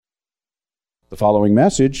The following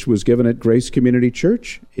message was given at Grace Community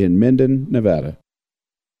Church in Minden, Nevada.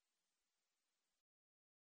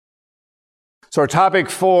 So our topic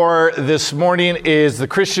for this morning is the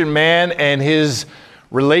Christian man and his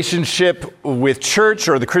relationship with church,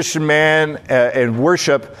 or the Christian man and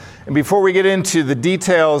worship. And before we get into the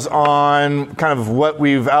details on kind of what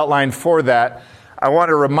we've outlined for that, I want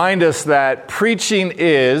to remind us that preaching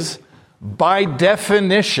is, by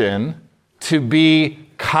definition, to be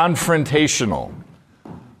confrontational.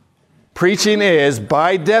 Preaching is,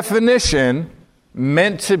 by definition,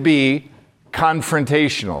 meant to be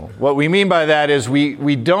confrontational. What we mean by that is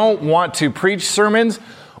we don't want to preach sermons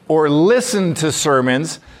or listen to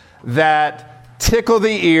sermons that tickle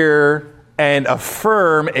the ear and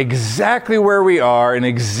affirm exactly where we are and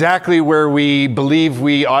exactly where we believe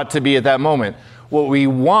we ought to be at that moment. What we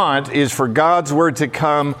want is for God's word to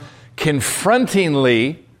come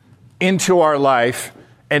confrontingly into our life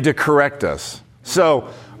and to correct us. So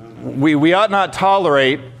we ought not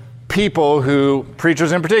tolerate people who,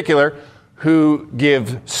 preachers in particular, who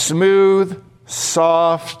give smooth,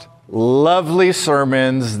 soft, lovely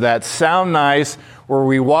sermons that sound nice, where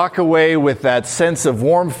we walk away with that sense of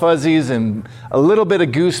warm fuzzies and a little bit of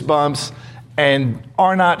goosebumps and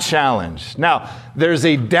are not challenged. Now, there's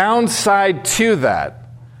a downside to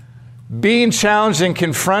that. Being challenged and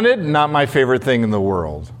confronted, not my favorite thing in the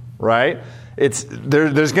world, right? There's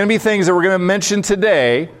going to be things that we're going to mention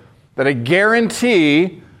today that I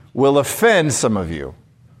guarantee will offend some of you.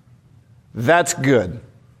 That's good.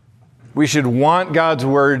 We should want God's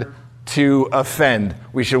word to offend.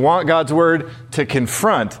 We should want God's word to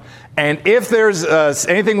confront. And if there's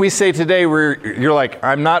anything we say today where you're like,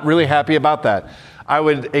 I'm not really happy about that, I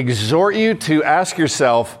would exhort you to ask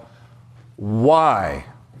yourself, why?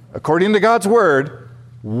 According to God's word,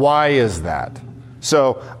 why is that?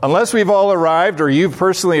 So, unless we've all arrived or you've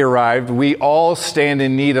personally arrived, we all stand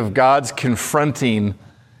in need of God's confronting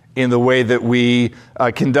in the way that we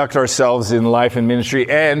conduct ourselves in life and ministry.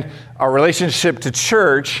 And our relationship to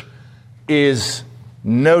church is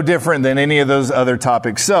no different than any of those other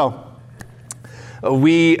topics. So,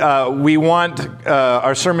 we want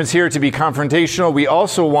our sermons here to be confrontational. We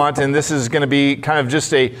also want, and this is going to be kind of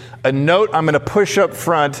just a note I'm going to push up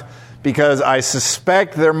front, because I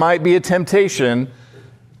suspect there might be a temptation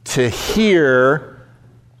to hear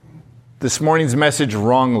this morning's message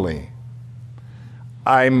wrongly.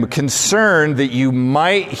 I'm concerned that you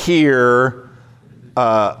might hear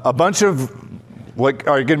a bunch of what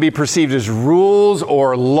are going to be perceived as rules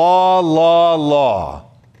or law.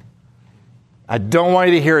 I don't want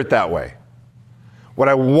you to hear it that way. What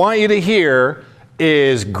I want you to hear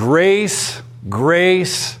is grace,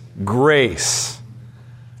 grace, grace.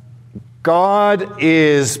 God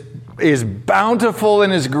is bountiful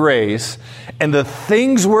in His grace, and the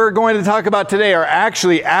things we're going to talk about today are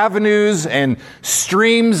actually avenues and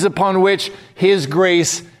streams upon which His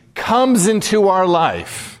grace comes into our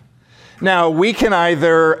life. Now, we can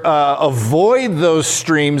either avoid those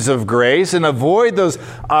streams of grace and avoid those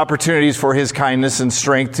opportunities for His kindness and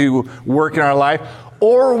strength to work in our life,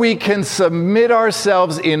 or we can submit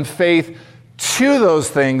ourselves in faith to those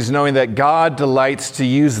things, knowing that God delights to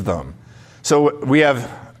use them. So we have,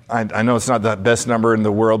 I know it's not the best number in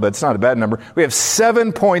the world, but it's not a bad number. We have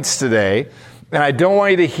 7 points today, and I don't want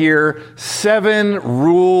you to hear 7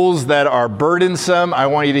 rules that are burdensome. I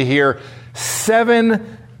want you to hear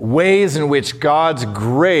 7 ways in which God's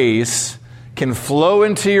grace can flow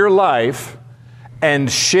into your life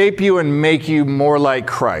and shape you and make you more like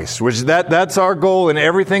Christ, which that's our goal in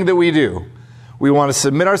everything that we do. We want to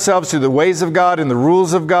submit ourselves to the ways of God and the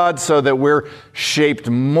rules of God so that we're shaped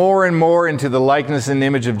more and more into the likeness and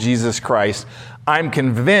image of Jesus Christ. I'm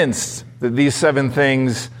convinced that these 7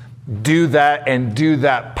 things do that, and do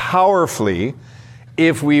that powerfully,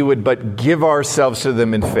 if we would but give ourselves to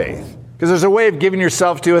them in faith. Because there's a way of giving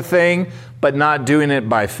yourself to a thing, but not doing it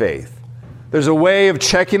by faith. There's a way of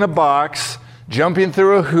checking a box, jumping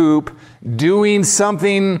through a hoop, doing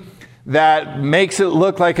something that makes it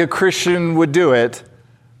look like a Christian would do it,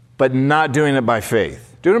 but not doing it by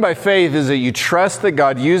faith. Doing it by faith is that you trust that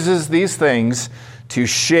God uses these things to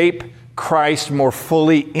shape Christ more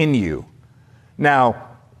fully in you. Now,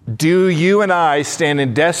 do you and I stand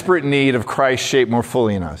in desperate need of Christ shaped more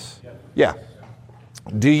fully in us? Yeah.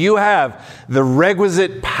 Do you have the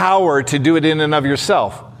requisite power to do it in and of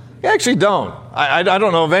yourself? You actually don't. I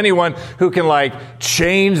don't know of anyone who can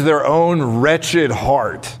change their own wretched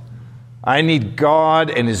heart. I need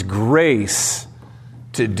God and His grace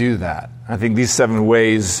to do that. I think these 7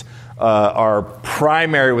 ways are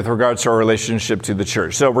primary with regards to our relationship to the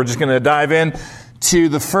church. So we're just going to dive in to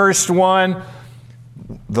the first one.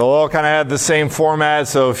 They'll all kind of have the same format,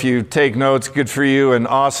 so if you take notes, good for you and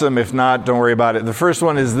awesome. If not, don't worry about it. The first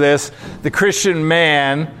one is this: the Christian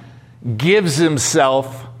man gives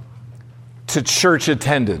himself to church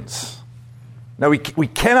attendance. Now, we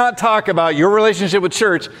cannot talk about your relationship with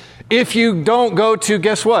church if you don't go to,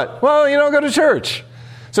 guess what? Well, you don't go to church.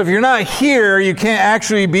 So if you're not here, you can't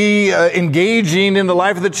actually be engaging in the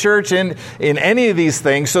life of the church and in any of these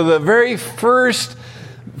things. So the very first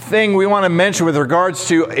thing we want to mention with regards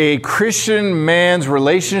to a Christian man's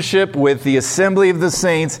relationship with the assembly of the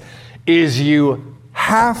saints is you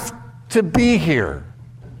have to be here.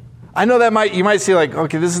 I know that you might say like,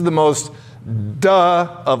 okay, this is the most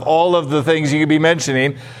duh of all of the things you could be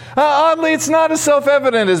mentioning. Oddly, it's not as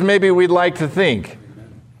self-evident as maybe we'd like to think.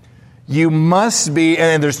 You must be,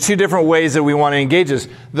 and there's two different ways that we want to engage this.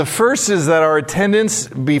 The first is that our attendance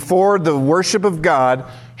before the worship of God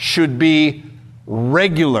should be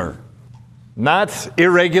regular, not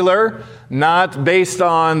irregular, not based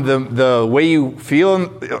on the way you feel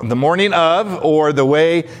the morning of, or the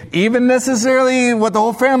way even necessarily what the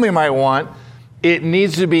whole family might want. It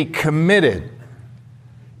needs to be committed.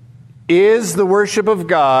 Is the worship of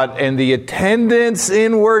God and the attendance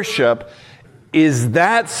in worship, is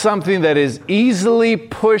that something that is easily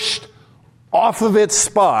pushed off of its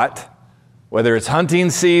spot, whether it's hunting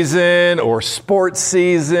season or sports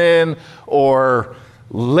season or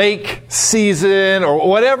lake season or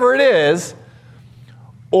whatever it is,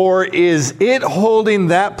 or is it holding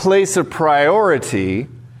that place of priority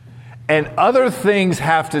and other things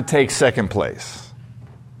have to take second place?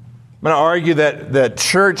 I'm going to argue that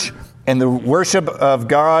church and the worship of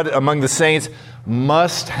God among the saints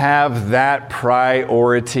must have that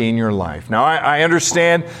priority in your life. Now, I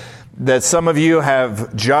understand that some of you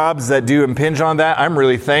have jobs that do impinge on that. I'm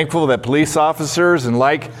really thankful that police officers and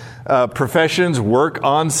professions work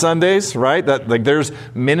on Sundays, right? That there's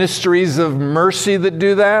ministries of mercy that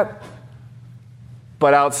do that.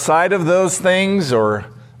 But outside of those things, or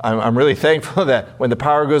I'm really thankful that when the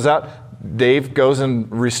power goes out, Dave goes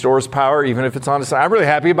and restores power, even if it's on his side. I'm really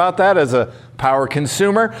happy about that as a power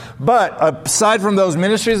consumer. But aside from those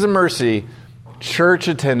ministries of mercy, church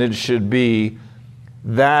attendance should be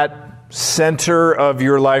that center of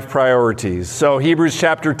your life priorities. So Hebrews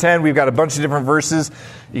chapter 10, we've got a bunch of different verses.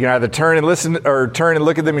 You can either turn and listen, or turn and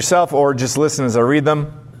look at them yourself, or just listen as I read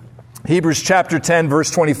them. Hebrews chapter 10,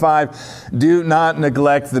 verse 25, do not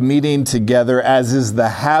neglect the meeting together, as is the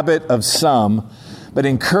habit of some, but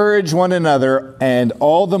encourage one another, and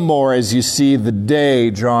all the more as you see the day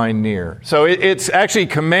drawing near. So it's actually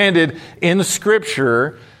commanded in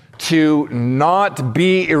Scripture to not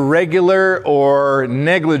be irregular or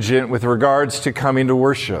negligent with regards to coming to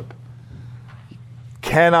worship.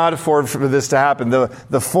 Cannot afford for this to happen.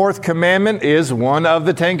 The fourth commandment is one of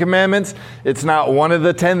the 10 commandments. It's not one of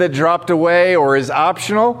the 10 that dropped away or is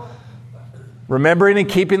optional. Remembering and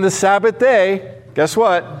keeping the Sabbath day, guess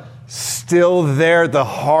what? Still there, the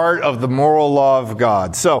heart of the moral law of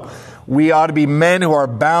God. So we ought to be men who are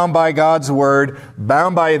bound by God's word,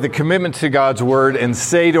 bound by the commitment to God's word, and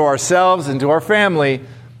say to ourselves and to our family,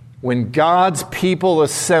 when God's people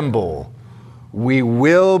assemble, we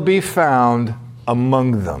will be found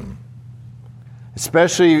among them.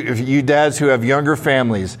 Especially if you dads who have younger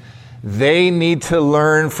families, they need to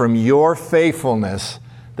learn from your faithfulness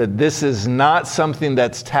that this is not something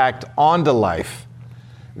that's tacked onto life.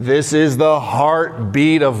 This is the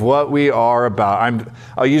heartbeat of what we are about.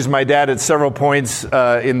 I'll use my dad at several points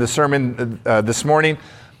in the sermon this morning.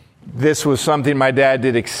 This was something my dad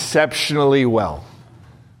did exceptionally well.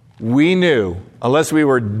 We knew, unless we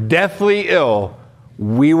were deathly ill,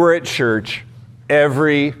 we were at church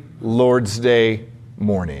every Lord's Day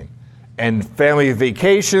morning. And family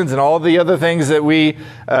vacations and all the other things that we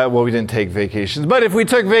didn't take vacations, but if we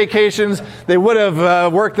took vacations, they would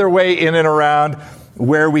have worked their way in and around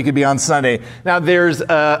where we could be on Sunday. Now, there's something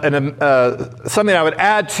I would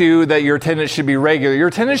add to that your attendance should be regular. Your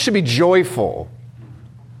attendance should be joyful.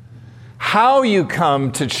 How you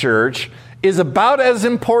come to church is about as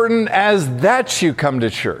important as that you come to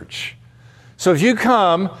church. So if you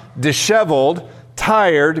come disheveled,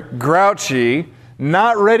 tired, grouchy,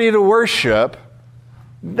 not ready to worship,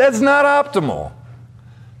 that's not optimal.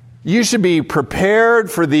 You should be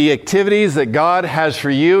prepared for the activities that God has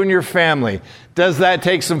for you and your family. Does that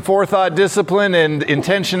take some forethought, discipline, and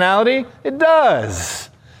intentionality? It does.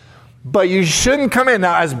 But you shouldn't come in.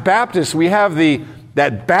 Now, as Baptists, we have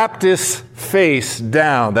that Baptist face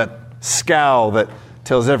down, that scowl that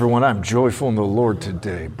tells everyone, I'm joyful in the Lord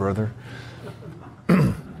today, brother.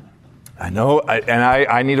 I know,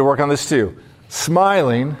 I need to work on this too.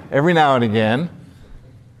 Smiling every now and again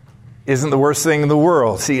isn't the worst thing in the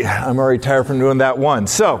world. See, I'm already tired from doing that one.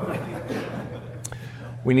 So,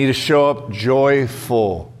 we need to show up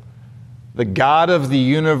joyful. The God of the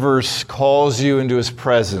universe calls you into his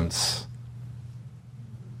presence.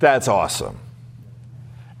 That's awesome.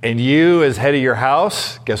 And you, as head of your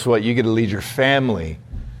house, guess what? You get to lead your family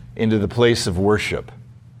into the place of worship.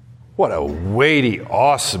 What a weighty,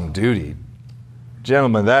 awesome duty.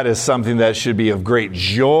 Gentlemen, that is something that should be of great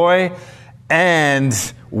joy and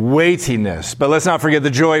weightiness. But let's not forget the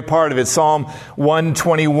joy part of it. Psalm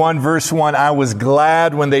 121, verse 1, I was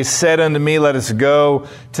glad when they said unto me, let us go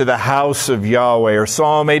to the house of Yahweh. Or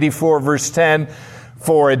Psalm 84, verse 10,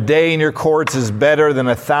 for a day in your courts is better than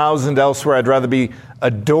 1,000 elsewhere. I'd rather be a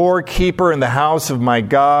doorkeeper in the house of my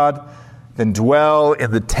God than dwell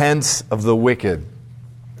in the tents of the wicked.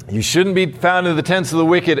 You shouldn't be found in the tents of the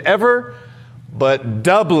wicked ever, but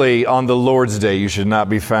doubly on the Lord's day you should not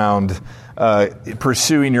be found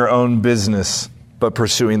pursuing your own business, but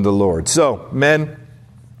pursuing the Lord. So, men,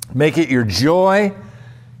 make it your joy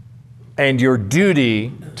and your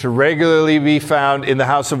duty to regularly be found in the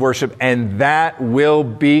house of worship, and that will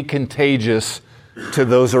be contagious to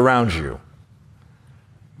those around you.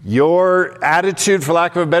 Your attitude, for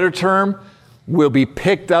lack of a better term, will be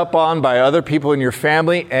picked up on by other people in your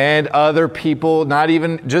family and other people, not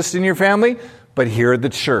even just in your family, but here at the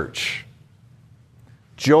church.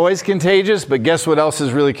 Joy is contagious, but guess what else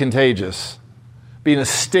is really contagious? Being a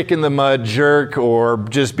stick-in-the-mud jerk or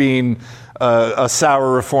just being a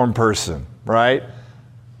sour reformed person, right?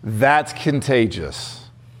 That's contagious.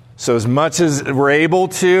 So as much as we're able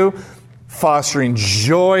to, fostering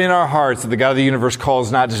joy in our hearts that the God of the universe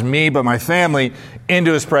calls not just me, but my family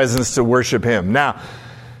into his presence to worship him. Now,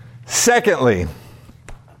 secondly,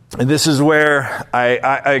 and this is where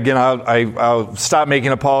I'll stop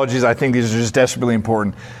making apologies. I think these are just desperately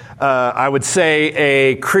important. I would say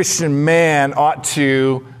a Christian man ought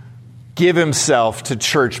to give himself to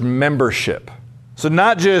church membership. So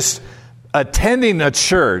not just attending a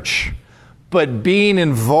church, but being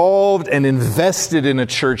involved and invested in a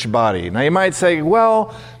church body. Now you might say,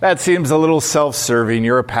 well, that seems a little self-serving.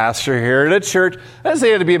 You're a pastor here at a church. I didn't say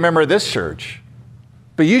you had to be a member of this church.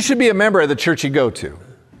 But you should be a member of the church you go to. You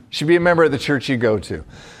should be a member of the church you go to.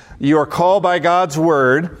 You are called by God's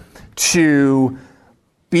word to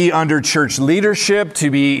be under church leadership,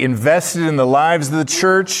 to be invested in the lives of the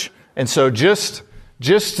church. And so just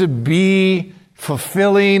to be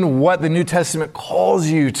fulfilling what the New Testament calls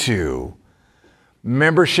you to.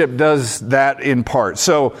 Membership does that in part.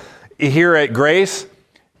 So here at Grace,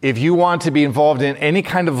 if you want to be involved in any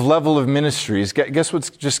kind of level of ministries, guess what's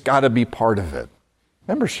just got to be part of it?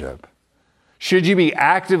 Membership. Should you be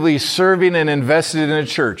actively serving and invested in a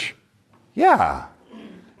church? Yeah.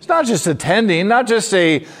 It's not just attending, not just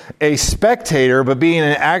a spectator, but being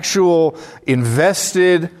an actual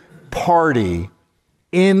invested party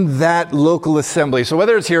in that local assembly. So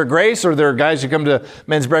whether it's here at Grace or there are guys who come to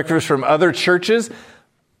men's breakfast from other churches,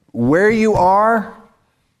 where you are,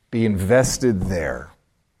 be invested there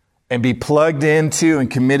and be plugged into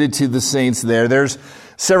and committed to the saints there. There's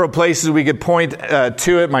several places we could point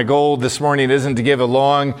to it. My goal this morning isn't to give a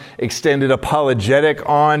long, extended apologetic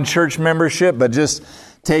on church membership, but just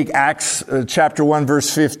take Acts chapter 1,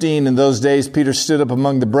 verse 15. In those days, Peter stood up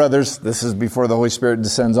among the brothers. This is before the Holy Spirit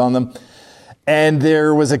descends on them. And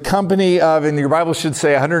there was a company of, and your Bible should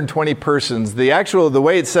say 120 persons. The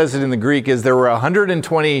way it says it in the Greek is there were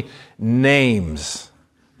 120 names.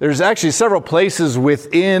 There's actually several places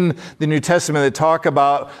within the New Testament that talk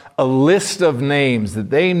about a list of names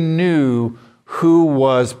that they knew who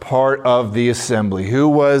was part of the assembly, who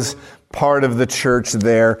was part of the church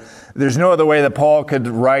there. There's no other way that Paul could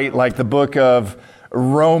write like the book of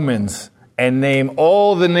Romans and name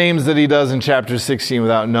all the names that he does in chapter 16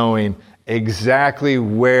 without knowing exactly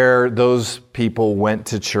where those people went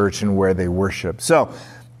to church and where they worship. So,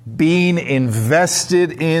 being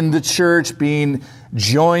invested in the church, being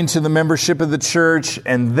joined to the membership of the church,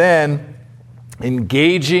 and then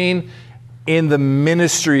engaging in the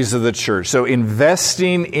ministries of the church. So,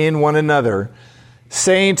 investing in one another,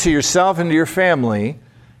 saying to yourself and to your family,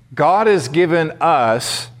 God has given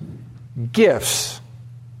us gifts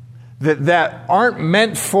that aren't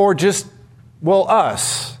meant for just,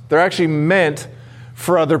 us. They're actually meant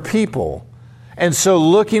for other people. And so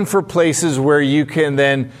looking for places where you can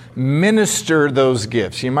then minister those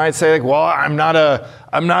gifts. You might say, I'm not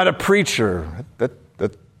a preacher.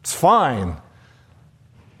 That's fine.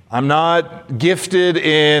 I'm not gifted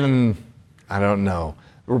in, I don't know.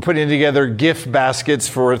 We're putting together gift baskets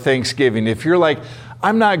for Thanksgiving. If you're like,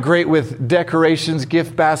 I'm not great with decorations,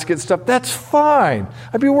 gift basket stuff, that's fine.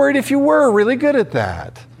 I'd be worried if you were really good at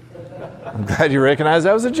that. I'm glad you recognize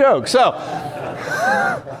that was a joke. So,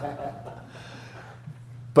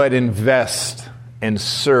 but invest and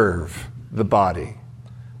serve the body.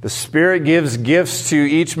 The Spirit gives gifts to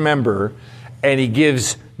each member, and He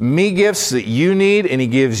gives me gifts that you need, and He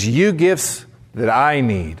gives you gifts that I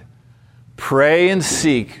need. Pray and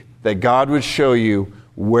seek that God would show you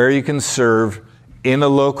where you can serve in a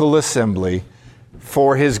local assembly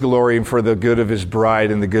for His glory and for the good of His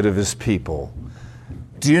bride and the good of His people.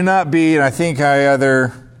 Do not be, and I think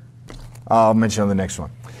I'll mention on the next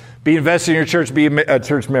one. Be invested in your church, be a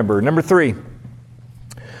church member. Number 3,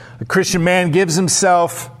 a Christian man gives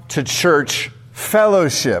himself to church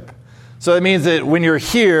fellowship. So that means that when you're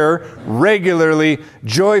here regularly,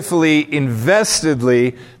 joyfully,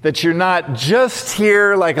 investedly, that you're not just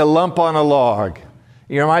here like a lump on a log.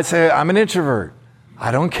 You might say, I'm an introvert.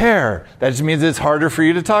 I don't care. That just means it's harder for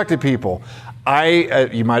you to talk to people.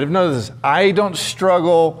 You might have noticed this. I don't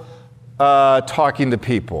struggle talking to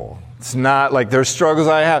people. It's not like there's struggles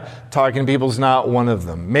I have. Talking to people is not one of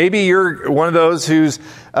them. Maybe you're one of those who's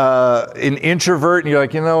an introvert and you're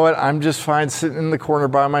like, you know what? I'm just fine sitting in the corner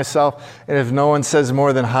by myself. And if no one says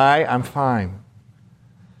more than hi, I'm fine.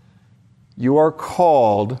 You are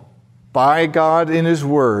called by God in His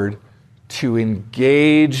Word to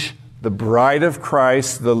engage the bride of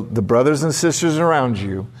Christ, the brothers and sisters around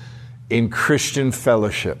you, in Christian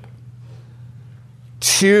fellowship.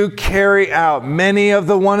 To carry out many of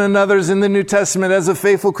the one another's in the New Testament as a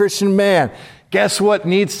faithful Christian man. Guess what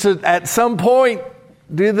needs to, at some point,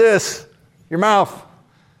 do this? Your mouth.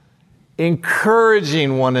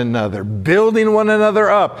 Encouraging one another, building one another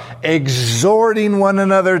up, exhorting one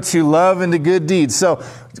another to love and to good deeds. So,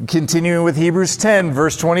 continuing with Hebrews 10,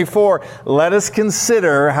 verse 24, let us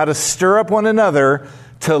consider how to stir up one another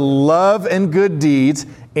to love and good deeds,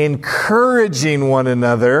 encouraging one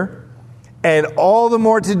another, and all the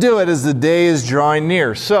more to do it as the day is drawing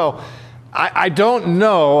near. So, I don't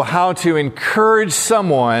know how to encourage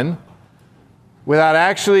someone without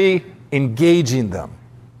actually engaging them,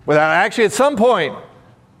 without actually at some point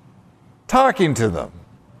talking to them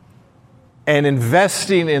and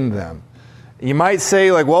investing in them. You might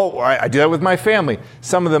say, like, well, I do that with my family.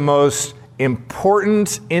 Some of the most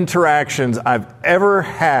important interactions I've ever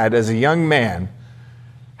had as a young man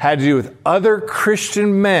had to do with other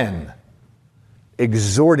Christian men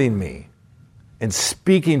exhorting me and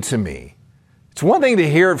speaking to me. It's one thing to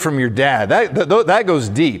hear it from your dad. That goes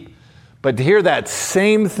deep. But to hear that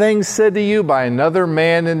same thing said to you by another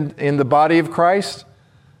man in the body of Christ,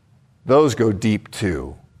 those go deep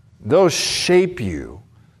too. Those shape you.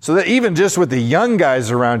 So that even just with the young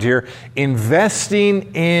guys around here,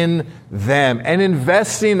 investing in them and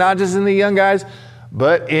investing not just in the young guys,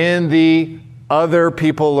 but in the other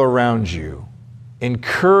people around you.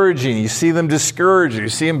 Encouraging, you see them discouraged, or you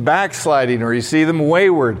see them backsliding, or you see them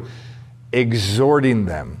wayward, exhorting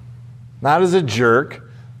them. Not as a jerk,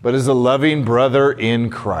 but as a loving brother in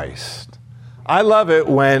Christ. I love it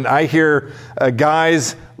when I hear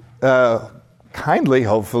guys, kindly,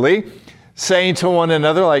 hopefully, saying to one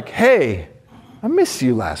another like, hey, I missed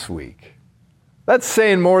you last week. That's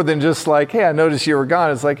saying more than just like, hey, I noticed you were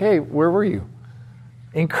gone. It's like, hey, where were you?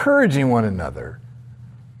 Encouraging one another.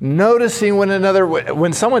 Noticing one another.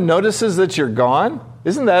 When someone notices that you're gone,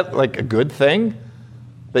 isn't that like a good thing?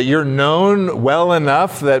 That you're known well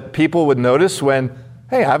enough that people would notice when,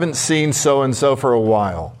 hey, I haven't seen so-and-so for a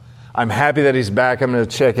while. I'm happy that he's back. I'm going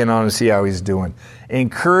to check in on him and see how he's doing.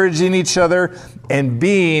 Encouraging each other and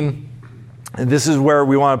being, and this is where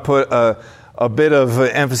we want to put a bit of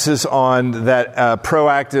emphasis on that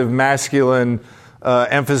proactive masculine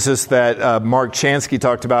emphasis that Mark Chansky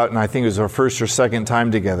talked about, and I think it was our first or second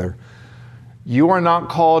time together. You are not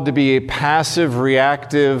called to be a passive,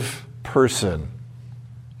 reactive person.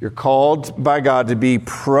 You're called by God to be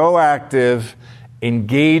proactive,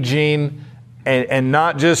 engaging, and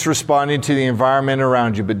not just responding to the environment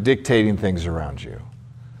around you, but dictating things around you.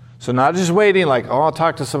 So not just waiting like, oh, I'll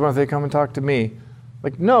talk to someone if they come and talk to me.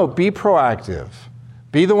 Like, no, be proactive.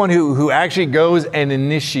 Be the one who actually goes and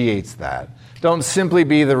initiates that. Don't simply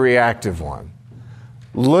be the reactive one.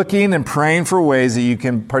 Looking and praying for ways that you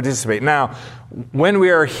can participate. Now, when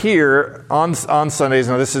we are here on Sundays,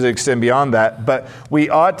 now this is to extend beyond that, but we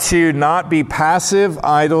ought to not be passive,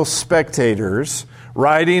 idle spectators,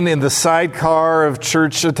 riding in the sidecar of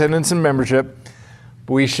church attendance and membership,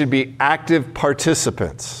 but we should be active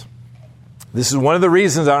participants. This is one of the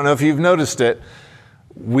reasons, I don't know if you've noticed it,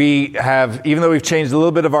 we have, even though we've changed a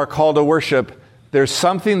little bit of our call to worship, there's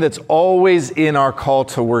something that's always in our call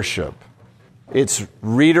to worship. It's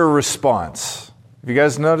reader response. Have you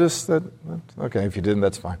guys noticed that? Okay, if you didn't,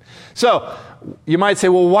 that's fine. So you might say,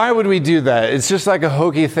 well, why would we do that? It's just like a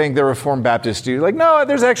hokey thing that Reformed Baptists do. Like, no,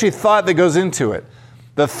 there's actually thought that goes into it.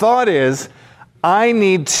 The thought is, I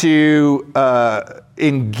need to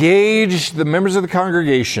engage the members of the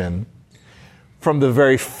congregation from the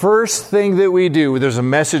very first thing that we do. There's a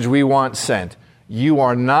message we want sent. You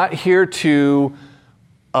are not here to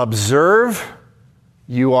observe.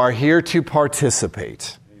 You are here to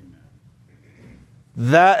participate.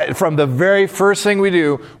 That from the very first thing we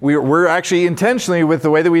do, we're actually intentionally, with the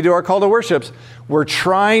way that we do our call to worships, we're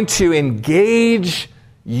trying to engage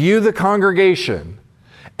you, the congregation,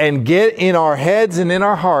 and get in our heads and in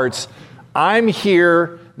our hearts, I'm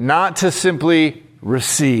here not to simply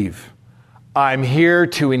receive. I'm here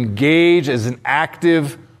to engage as an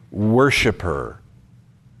active worshiper.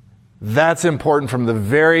 That's important from the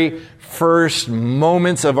very first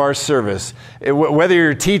moments of our service. Whether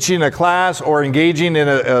you're teaching a class or engaging in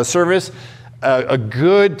a service, a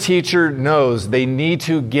good teacher knows they need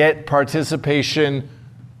to get participation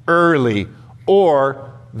early,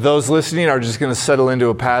 or those listening are just going to settle into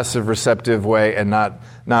a passive, receptive way and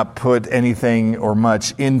not put anything or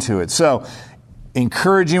much into it. So,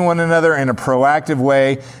 encouraging one another in a proactive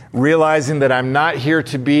way, realizing that I'm not here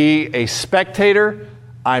to be a spectator,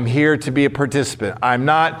 I'm here to be a participant. I'm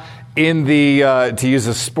not in the, to use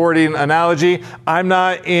a sporting analogy, I'm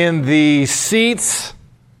not in the seats,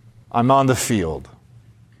 I'm on the field.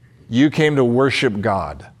 You came to worship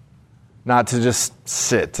God, not to just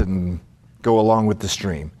sit and go along with the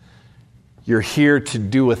stream. You're here to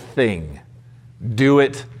do a thing. Do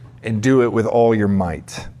it, and do it with all your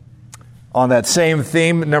might. On that same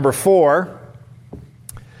theme, number 4,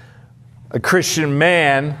 a Christian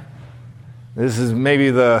man. This is maybe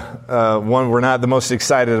the one we're not the most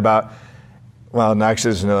excited about. Well, no,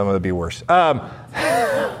 actually, there's another one that would be worse.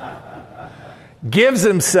 Gives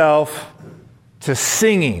himself to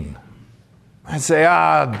singing. I'd say,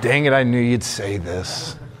 dang it, I knew you'd say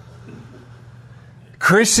this.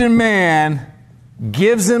 Christian man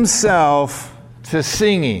gives himself to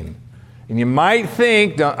singing. And you might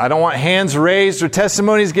think, I don't want hands raised or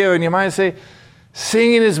testimonies given. You might say,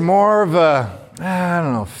 singing is more of a,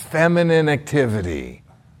 feminine activity.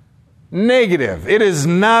 Negative. It is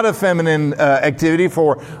not a feminine activity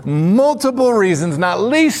for multiple reasons, not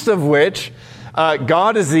least of which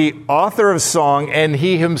God is the author of song and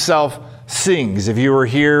He Himself sings. If you were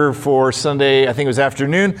here for Sunday, I think it was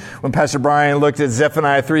afternoon, when Pastor Brian looked at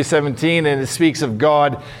Zephaniah 3:17 and it speaks of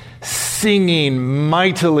God singing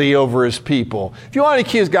mightily over His people. If you want to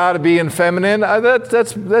accuse God of being feminine,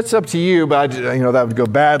 that's up to you, but that would go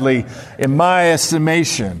badly in my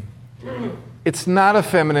estimation. It's not a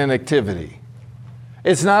feminine activity.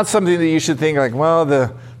 It's not something that you should think like, well,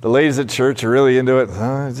 the ladies at church are really into it.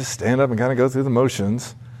 Just stand up and kind of go through the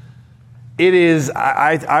motions. It is,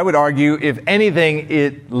 I would argue, if anything,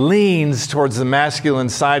 it leans towards the masculine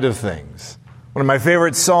side of things. One of my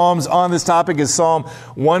favorite psalms on this topic is Psalm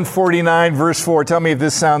 149, verse 4. Tell me if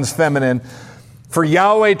this sounds feminine. For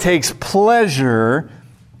Yahweh takes pleasure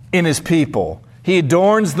in His people. He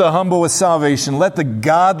adorns the humble with salvation. Let the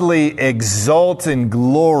godly exult in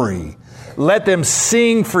glory. Let them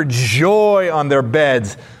sing for joy on their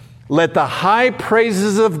beds. Let the high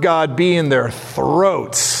praises of God be in their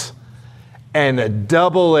throats and a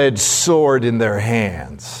double-edged sword in their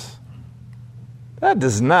hands. That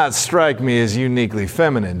does not strike me as uniquely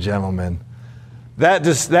feminine, gentlemen. That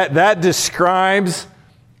describes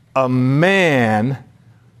a man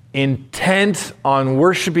intent on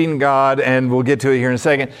worshiping God, and we'll get to it here in a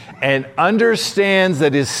second, and understands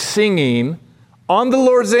that his singing, on the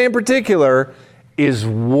Lord's Day in particular, is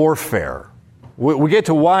warfare. We get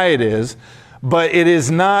to why it is, but it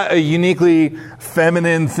is not a uniquely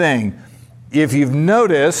feminine thing. If you've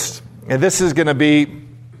noticed, and this is going to be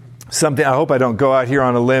something, I hope I don't go out here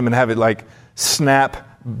on a limb and have it like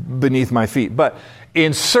snap beneath my feet. But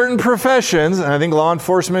in certain professions, and I think law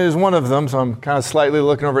enforcement is one of them, so I'm kind of slightly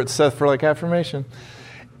looking over at Seth for like affirmation.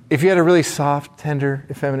 If you had a really soft, tender,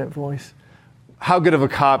 effeminate voice, how good of a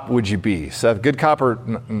cop would you be? Seth, good cop or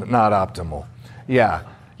not optimal? Yeah.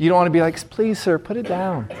 You don't want to be like, please, sir, put it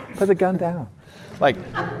down. Put the gun down. Like,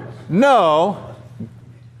 no.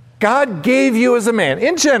 God gave you as a man,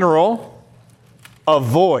 in general, a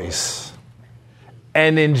voice.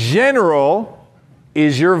 And in general,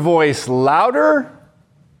 is your voice louder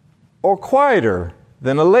or quieter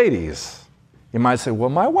than a lady's? You might say, well,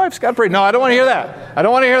 my wife's got pretty. No, I don't want to hear that. I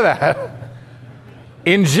don't want to hear that.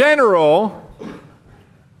 In general,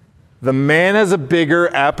 the man has a bigger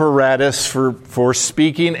apparatus for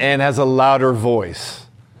speaking and has a louder voice.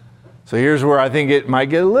 So here's where I think it might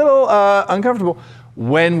get a little uncomfortable.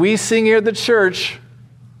 When we sing here at the church,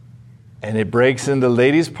 and it breaks into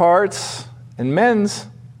ladies' parts and men's,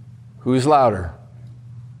 who's louder?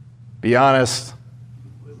 Be honest.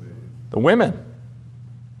 The women.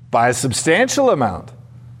 By a substantial amount.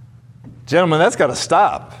 Gentlemen, that's got to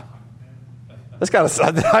stop. That's got to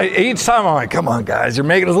stop. Each time I'm like, come on, guys, you're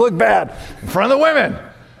making us look bad in front of the women.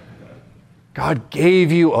 God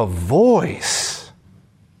gave you a voice.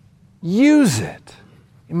 Use it.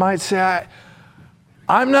 You might say,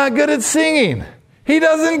 I'm not good at singing. He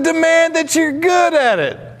doesn't demand that you're good at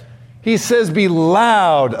it. He says be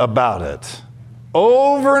loud about it.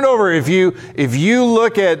 Over and over. If you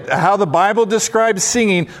look at how the Bible describes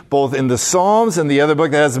singing, both in the Psalms and the other book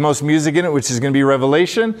that has the most music in it, which is going to be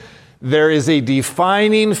Revelation, there is a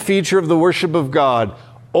defining feature of the worship of God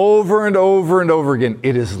over and over and over again.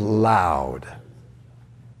 It is loud.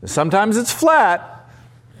 Sometimes it's flat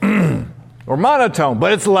or monotone,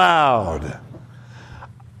 but it's loud.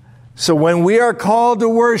 So when we are called to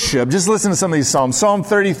worship, just listen to some of these Psalms. Psalm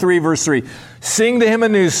 33, verse 3. Sing to him a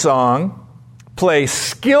new song, play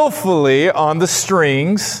skillfully on the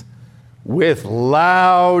strings with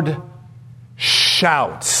loud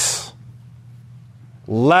shouts.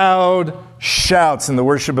 Loud shouts in the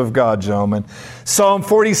worship of God, gentlemen. Psalm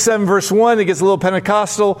 47, verse 1, it gets a little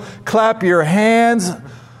Pentecostal. Clap your hands,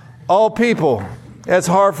 all people. That's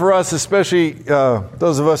hard for us, especially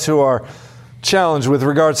those of us who are challenged with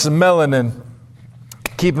regards to melanin.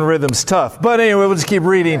 Keeping rhythms tough. But anyway, we'll just keep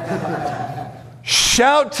reading.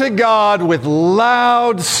 Shout to God with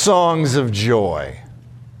loud songs of joy.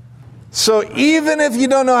 So even if you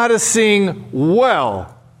don't know how to sing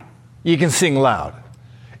well, you can sing loud.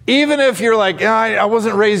 Even if you're like, I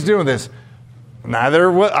wasn't raised doing this.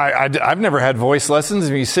 I've never had voice lessons.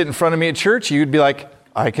 If you sit in front of me at church, you'd be like,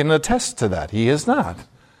 I can attest to that. He is not.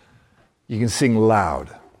 You can sing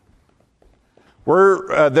loud.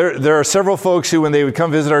 There are several folks who, when they would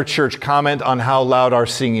come visit our church, comment on how loud our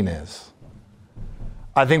singing is.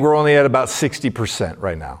 I think we're only at about 60%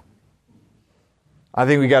 right now. I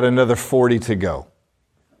think we got another 40 to go.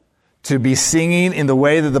 To be singing in the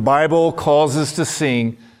way that the Bible calls us to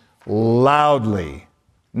sing, loudly.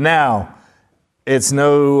 Now, it's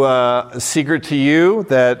no secret to you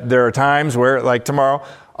that there are times where, like tomorrow,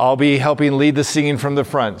 I'll be helping lead the singing from the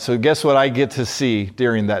front. So guess what I get to see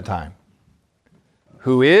during that time?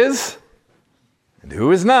 Who is and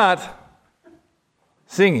who is not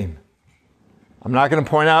singing. I'm not going to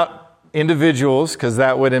point out individuals because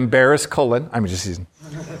that would embarrass Cullen. I'm just teasing.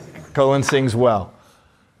 Cullen sings well.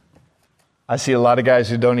 I see a lot of guys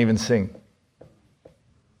who don't even sing.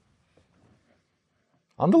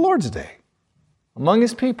 On the Lord's Day, among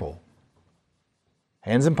his people,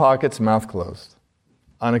 hands in pockets, mouth closed.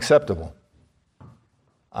 Unacceptable.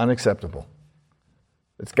 Unacceptable.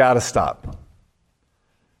 It's got to stop.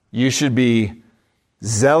 You should be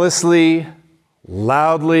zealously,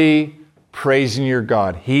 loudly praising your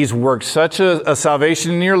God. He's worked such a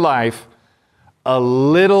salvation in your life, a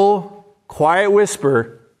little quiet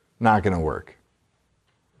whisper, not going to work.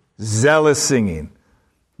 Zealous singing.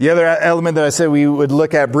 The other element that I said we would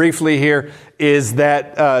look at briefly here is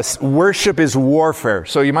that worship is warfare.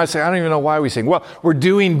 So you might say, I don't even know why we sing. Well, we're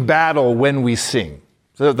doing battle when we sing.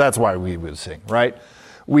 So that's why we would sing, right?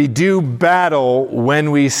 We do battle when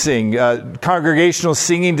we sing. Congregational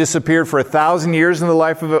singing disappeared for 1,000 years in the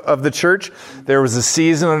life of the church. There was a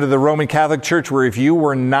season under the Roman Catholic Church where if you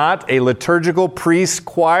were not a liturgical priest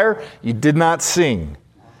choir, you did not sing.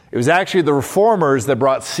 It was actually the Reformers that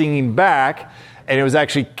brought singing back, and it was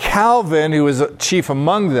actually Calvin who was chief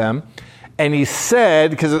among them. And he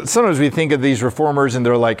said, because sometimes we think of these Reformers and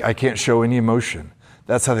they're like, I can't show any emotion.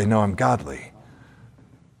 That's how they know I'm godly.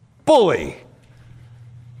 Bully.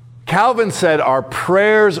 Calvin said, our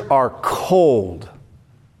prayers are cold.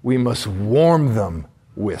 We must warm them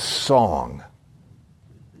with song.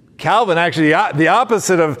 Calvin, actually, the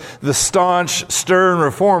opposite of the staunch, stern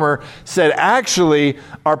reformer, said, actually,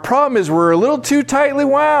 our problem is we're a little too tightly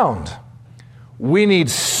wound. We need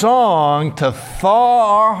song to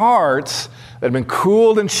thaw our hearts that have been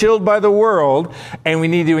cooled and chilled by the world, and we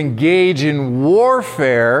need to engage in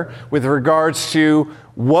warfare with regards to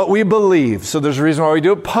what we believe. So there's a reason why we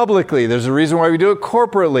do it publicly. There's a reason why we do it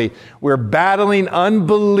corporately. We're battling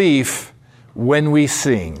unbelief when we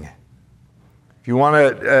sing. If you want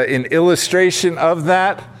an illustration of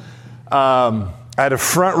that, I had a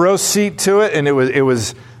front row seat to it, and it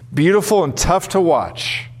was beautiful and tough to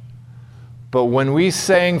watch. But when we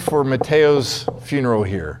sang for Mateo's funeral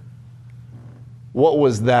here, what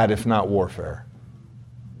was that if not warfare?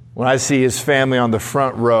 When I see his family on the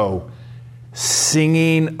front row,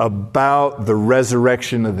 singing about the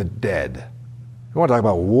resurrection of the dead. You want to talk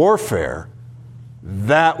about warfare?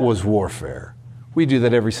 That was warfare. We do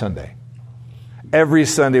that every Sunday. Every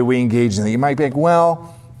Sunday we engage in that. You might be like,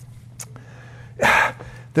 well,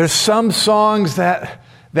 there's some songs that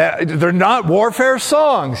they're not warfare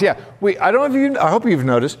songs. Yeah, I hope you've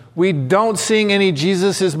noticed, we don't sing any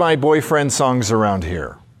Jesus is my boyfriend songs around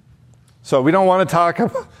here. So we don't want to talk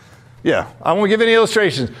about, I won't give any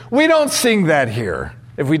illustrations. We don't sing that here.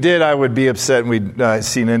 If we did, I would be upset and we'd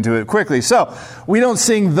seen into it quickly. So we don't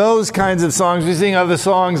sing those kinds of songs. We sing other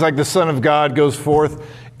songs like the Son of God goes forth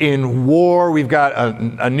in war. We've got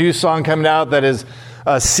a new song coming out that is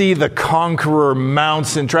See the Conqueror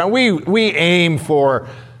Mounts in Triumph. We aim for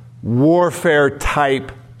warfare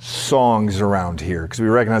type songs around here because we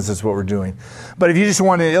recognize that's what we're doing. But if you just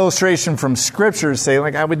want an illustration from Scripture, say,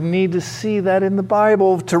 like, I would need to see that in the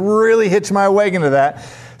Bible to really hitch my wagon to that.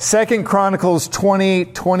 2 Chronicles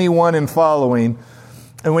 20:21 and following.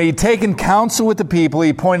 And when he'd taken counsel with the people, he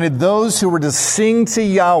appointed those who were to sing to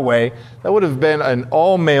Yahweh. That would have been an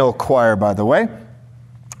all-male choir, by the way.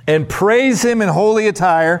 And praise him in holy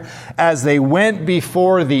attire as they went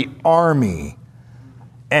before the army.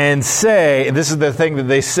 And say, and this is the thing that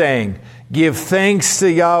they sang, give thanks to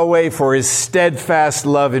Yahweh for his steadfast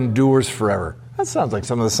love endures forever. That sounds like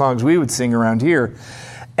some of the songs we would sing around here.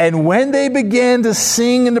 And when they began to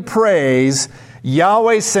sing and to praise,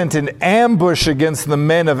 Yahweh sent an ambush against the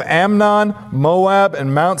men of Ammon, Moab,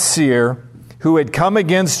 and Mount Seir, who had come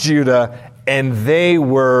against Judah, and they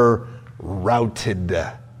were routed.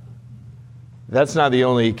 That's not the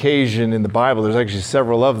only occasion in the Bible. There's actually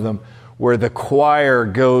several of them where the choir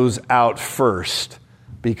goes out first,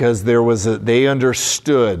 because they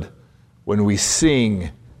understood when we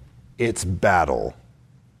sing, it's battle.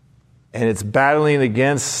 And it's battling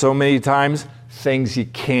against, so many times, things you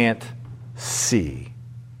can't see.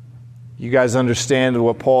 You guys understand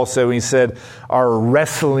what Paul said when he said, our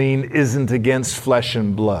wrestling isn't against flesh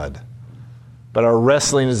and blood, but our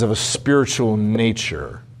wrestling is of a spiritual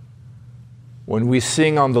nature. When we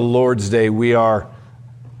sing on the Lord's Day, we are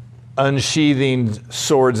unsheathing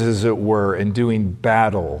swords, as it were, and doing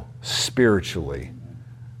battle spiritually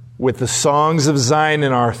with the songs of Zion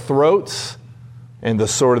in our throats and the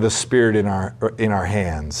sword of the Spirit in our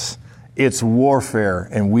hands. It's warfare,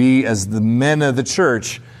 and we, as the men of the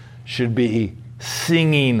church, should be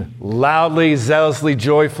singing loudly, zealously,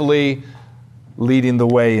 joyfully, leading the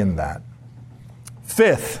way in that.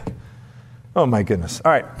 Fifth, oh my goodness.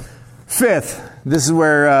 All right. Fifth, this is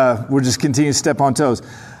where we'll just continue to step on toes.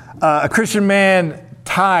 A Christian man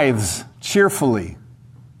tithes cheerfully.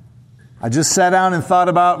 I just sat down and thought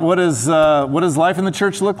about what does life in the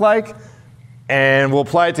church look like? And we'll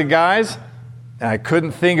apply it to guys. And I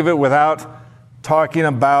couldn't think of it without talking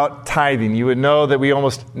about tithing. You would know that we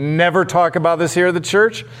almost never talk about this here at the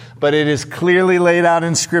church, but it is clearly laid out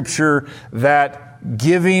in Scripture that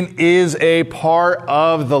giving is a part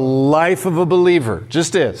of the life of a believer.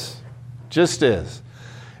 Just is. Just is.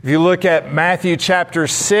 If you look at Matthew chapter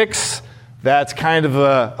 6, that's kind of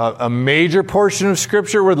a major portion of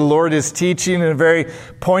Scripture where the Lord is teaching in a very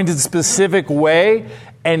pointed, specific way.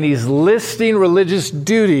 And he's listing religious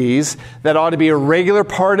duties that ought to be a regular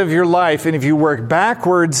part of your life. And if you work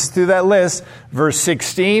backwards through that list, verse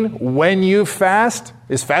 16, when you fast,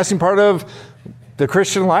 is fasting part of the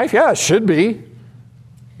Christian life? Yeah, it should be.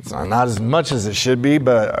 It's not as much as it should be,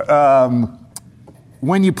 but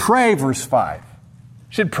when you pray, verse 5,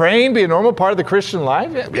 should praying be a normal part of the Christian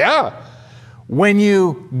life? Yeah. When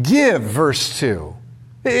you give, verse 2,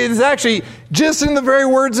 it's actually just in the very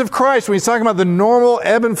words of Christ when he's talking about the normal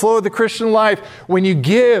ebb and flow of the Christian life. When you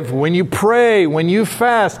give, when you pray, when you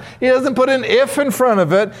fast, he doesn't put an if in front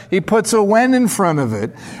of it. He puts a when in front of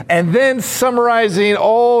it. And then summarizing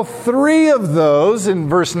all three of those in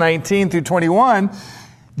verse 19 through 21,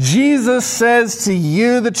 Jesus says to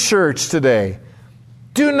you, the church today,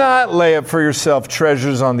 do not lay up for yourself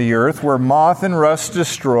treasures on the earth where moth and rust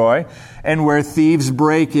destroy and where thieves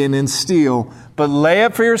break in and steal. But lay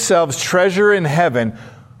up for yourselves treasure in heaven,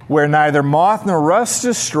 where neither moth nor rust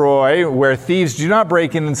destroy, where thieves do not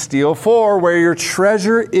break in and steal. For where your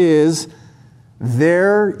treasure is,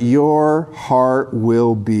 there your heart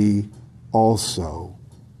will be also.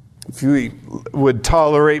 If you would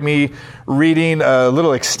tolerate me reading a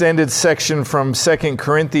little extended section from 2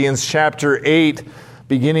 Corinthians chapter 8,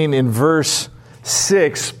 beginning in verse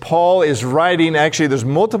 6, Paul is writing, actually there's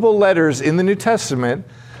multiple letters in the New Testament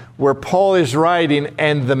where Paul is writing,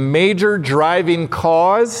 and the major driving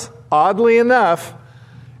cause, oddly enough,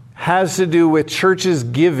 has to do with churches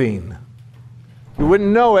giving. You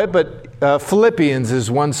wouldn't know it, but Philippians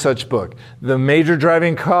is one such book. The major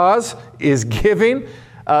driving cause is giving.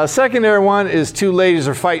 Secondary one is two ladies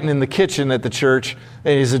are fighting in the kitchen at the church,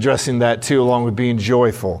 and he's addressing that too, along with being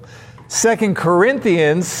joyful. 2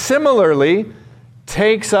 Corinthians, similarly,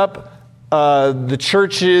 takes up the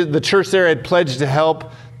church there had pledged to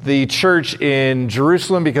help the church in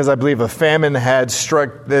Jerusalem because I believe a famine had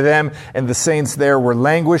struck them and the saints there were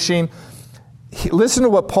languishing. Listen to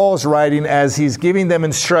what Paul's writing as he's giving them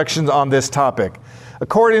instructions on this topic.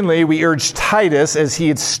 Accordingly, we urge Titus, as he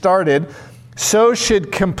had started, so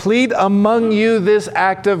should complete among you this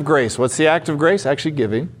act of grace. What's the act of grace? Actually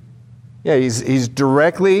giving. Yeah, he's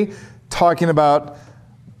directly talking about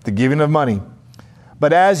the giving of money.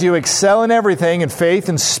 But as you excel in everything, in faith,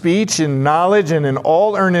 in speech, in knowledge, and in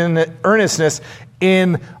all earnestness,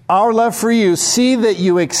 in our love for you, see that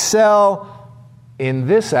you excel in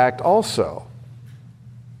this act also.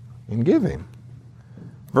 In giving.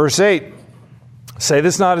 Verse 8, say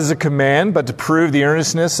this not as a command, but to prove the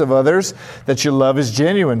earnestness of others, that your love is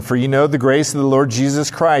genuine. For you know the grace of the Lord Jesus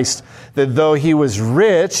Christ, that though he was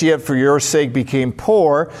rich, yet for your sake became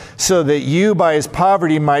poor, so that you by his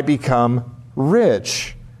poverty might become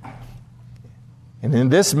rich. And in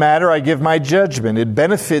this matter I give my judgment. It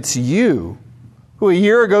benefits you, who a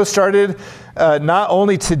year ago started not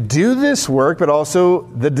only to do this work, but also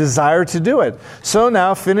the desire to do it. So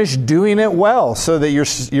now finish doing it well, so that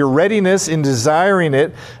your readiness in desiring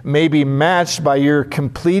it may be matched by your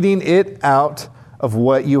completing it out of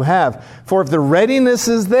what you have. For if the readiness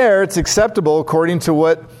is there, it's acceptable according to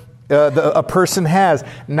what a person has,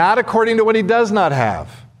 not according to what he does not have.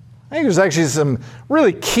 I think there's actually some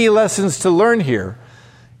really key lessons to learn here.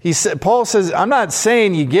 Paul says, I'm not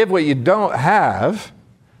saying you give what you don't have.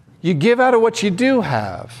 You give out of what you do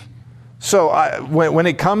have. So when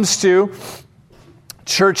it comes to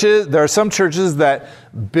churches, there are some churches that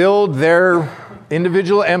build their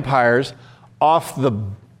individual empires off the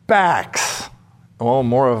backs, well,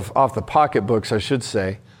 more of off the pocketbooks, I should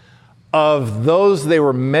say, of those they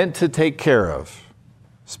were meant to take care of,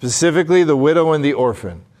 specifically the widow and the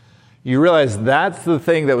orphan. You realize that's the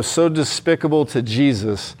thing that was so despicable to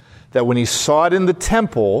Jesus that when he saw it in the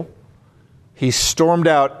temple, he stormed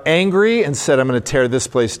out angry and said, I'm going to tear this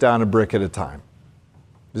place down a brick at a time.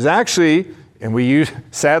 It was actually, and we use,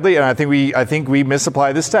 sadly, and I think we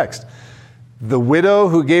misapply this text. The widow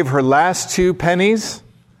who gave her last 2 pennies,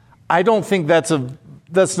 I don't think that's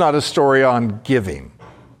not a story on giving.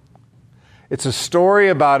 It's a story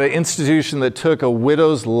about an institution that took a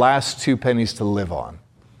widow's last 2 pennies to live on.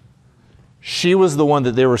 She was the one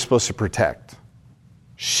that they were supposed to protect.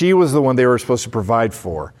 She was the one they were supposed to provide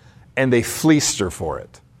for, and they fleeced her for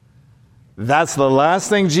it. That's the last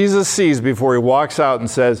thing Jesus sees before he walks out and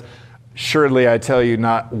says, surely I tell you,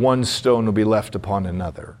 not one stone will be left upon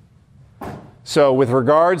another. So with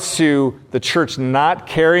regards to the church not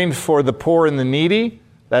caring for the poor and the needy,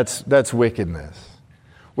 that's wickedness.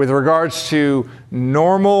 With regards to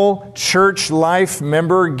normal church life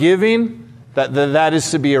member giving, that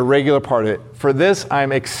is to be a regular part of it. For this,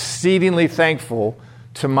 I'm exceedingly thankful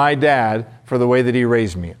to my dad for the way that he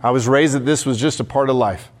raised me. I was raised that this was just a part of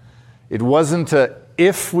life. It wasn't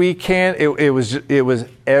if we can, it was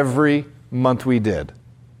every month we did.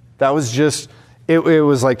 That was just, it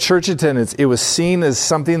was like church attendance. It was seen as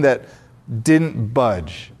something that didn't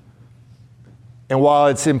budge. And while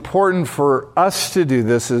it's important for us to do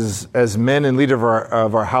this as men and leader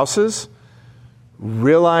of our houses,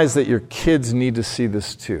 realize that your kids need to see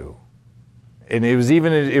this too. And it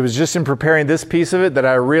was just in preparing this piece of it that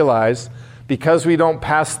I realized, because we don't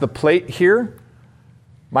pass the plate here,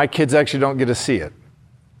 my kids actually don't get to see it.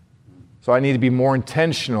 So I need to be more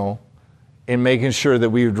intentional in making sure that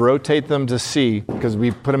we would rotate them to see, because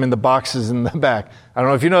we put them in the boxes in the back. I don't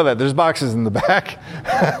know if you know that. There's boxes in the back.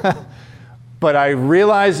 But I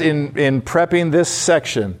realized in prepping this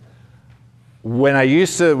section, when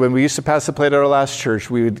we used to pass the plate at our last church,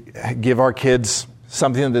 we would give our kids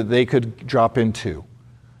something that they could drop into,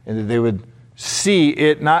 and that they would see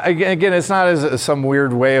it. Not again, it's not as some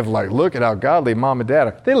weird way of like, look at how godly mom and dad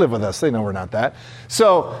are. They live with us. They know we're not that.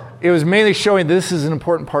 So it was mainly showing this is an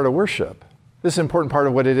important part of worship. This is an important part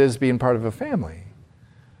of what it is being part of a family.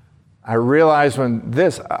 I realized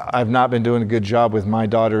I've not been doing a good job with my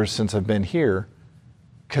daughters since I've been here,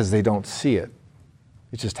 because they don't see it.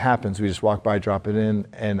 It just happens. We just walk by, drop it in,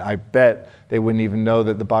 and I bet they wouldn't even know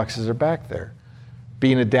that the boxes are back there.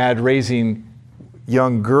 Being a dad raising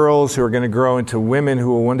young girls who are going to grow into women who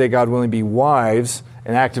will one day, God willing, be wives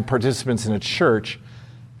and active participants in a church,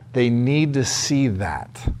 they need to see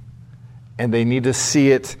that. And they need to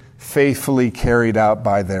see it faithfully carried out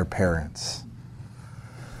by their parents.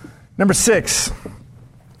 Number 6,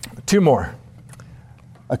 2 more.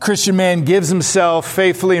 A Christian man gives himself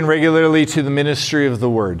faithfully and regularly to the ministry of the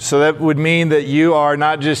word. So that would mean that you are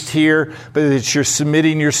not just here, but that you're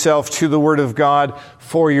submitting yourself to the word of God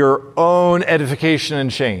for your own edification and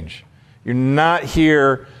change. You're not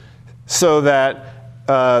here so that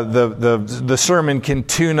the sermon can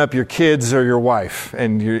tune up your kids or your wife,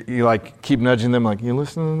 and you like keep nudging them like, you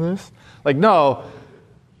listening to this? Like, no,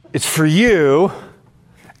 it's for you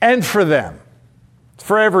and for them.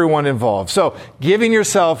 For everyone involved. So giving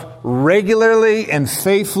yourself regularly and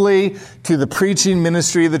faithfully to the preaching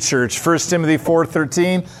ministry of the church. 1 Timothy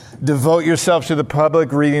 4:13, devote yourself to the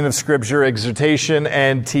public reading of Scripture, exhortation,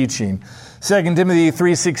 and teaching. 2 Timothy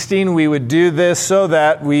 3:16, we would do this so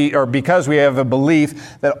that because we have a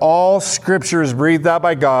belief that all Scripture is breathed out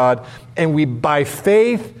by God, and we by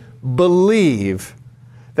faith believe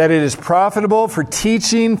that it is profitable for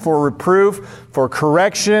teaching, for reproof, for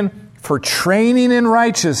correction, for training in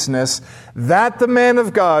righteousness, that the man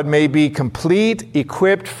of God may be complete,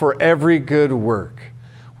 equipped for every good work.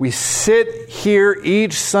 We sit here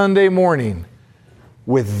each Sunday morning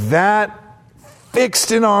with that fixed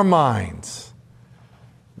in our minds.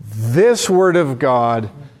 This Word of God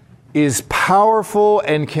is powerful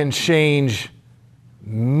and can change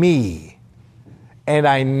me. And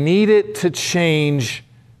I need it to change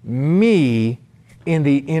me in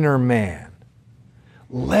the inner man.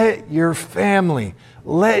 Let your family,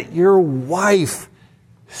 let your wife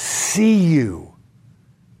see you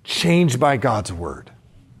changed by God's word.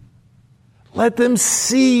 Let them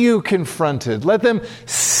see you confronted. Let them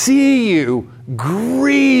see you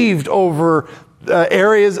grieved over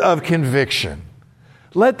areas of conviction.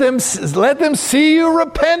 Let them see you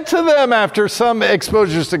repent to them after some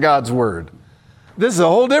exposures to God's word. This is a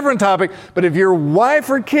whole different topic, but if your wife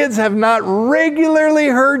or kids have not regularly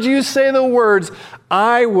heard you say the words,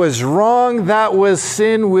 I was wrong, that was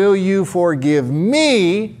sin, will you forgive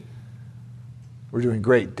me? We're doing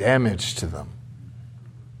great damage to them.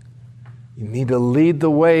 You need to lead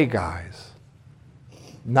the way, guys.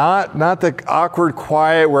 Not the awkward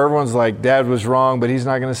quiet where everyone's like, Dad was wrong, but he's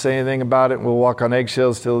not going to say anything about it, and we'll walk on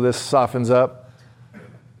eggshells till this softens up.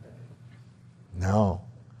 No.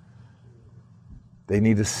 They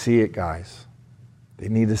need to see it, guys. They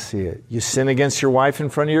need to see it. You sin against your wife in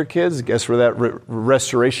front of your kids, guess where that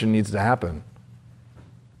restoration needs to happen?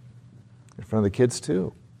 In front of the kids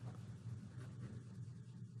too.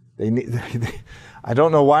 I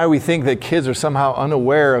don't know why we think that kids are somehow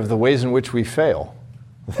unaware of the ways in which we fail.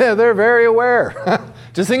 They're very aware.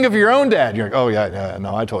 Just think of your own dad. You're like, oh yeah,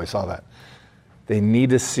 no, I totally saw that. They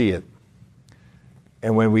need to see it.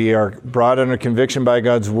 And when we are brought under conviction by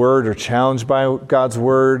God's word or challenged by God's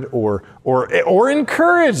word or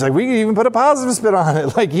encouraged, like we can even put a positive spin on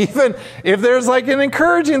it. Like even if there's like an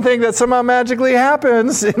encouraging thing that somehow magically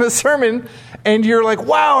happens in a sermon and you're like,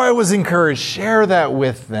 wow, I was encouraged, share that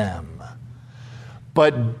with them.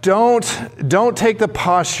 But don't take the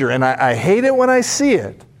posture, and I hate it when I see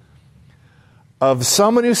it, of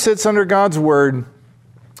someone who sits under God's word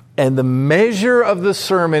and the measure of the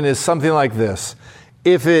sermon is something like this.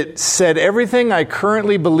 If it said everything I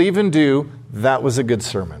currently believe and do, that was a good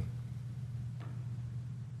sermon.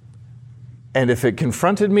 And if it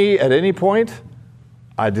confronted me at any point,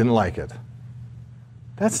 I didn't like it.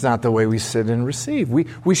 That's not the way we sit and receive.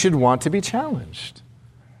 We should want to be challenged.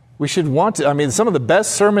 We should want to, some of the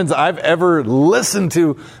best sermons I've ever listened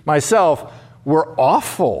to myself were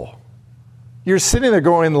awful. You're sitting there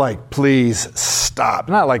going like, please stop.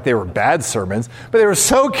 Not like they were bad sermons, but they were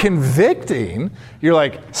so convicting. You're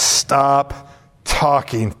like, stop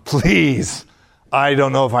talking, please. I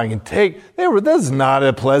don't know if I can take. That's not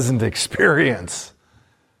a pleasant experience.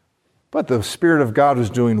 But the Spirit of God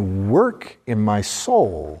was doing work in my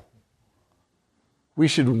soul. We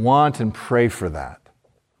should want and pray for that.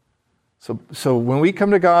 So when we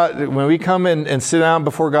come to God, when we come and sit down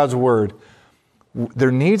before God's word,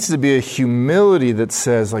 there needs to be a humility that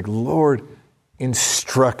says, like, Lord,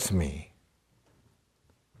 instruct me.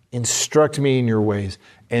 Instruct me in your ways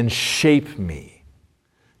and shape me.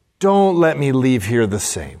 Don't let me leave here the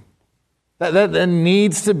same. That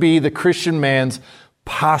needs to be the Christian man's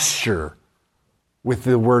posture with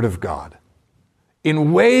the Word of God.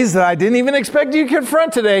 In ways that I didn't even expect you to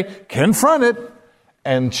confront today, confront it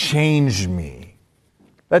and change me.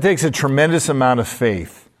 That takes a tremendous amount of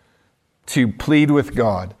faith to plead with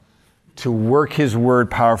God, to work His Word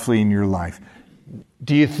powerfully in your life.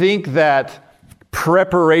 Do you think that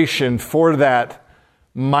preparation for that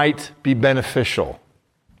might be beneficial?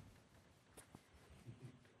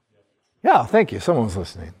 Yeah, thank you. Someone was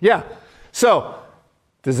listening. Yeah. So,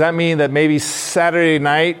 does that mean that maybe Saturday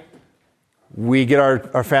night We get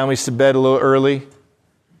our families to bed a little early.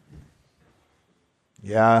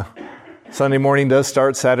 Yeah. Sunday morning does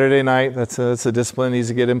start Saturday night. That's a discipline that needs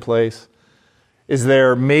to get in place. Is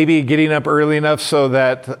there maybe getting up early enough so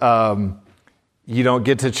that you don't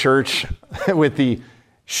get to church with the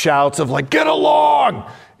shouts of like, get along,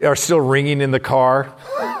 are still ringing in the car?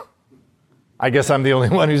 I guess I'm the only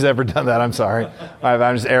one who's ever done that. I'm sorry.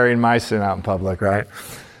 I'm just airing my sin out in public, right?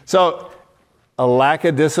 So a lack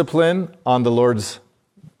of discipline on the Lord's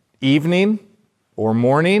evening or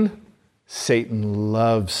morning, Satan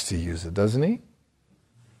loves to use it, doesn't he?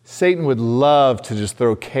 Satan would love to just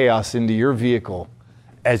throw chaos into your vehicle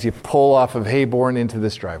as you pull off of Hayborn into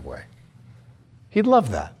this driveway. He'd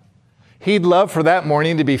love that. He'd love for that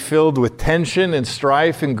morning to be filled with tension and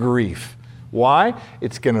strife and grief. Why?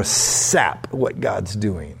 It's going to sap what God's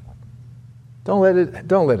doing. Don't let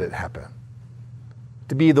it happen.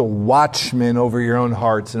 To be the watchman over your own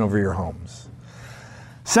hearts and over your homes.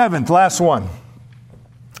 Seventh, last one.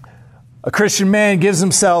 A Christian man gives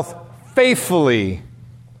himself faithfully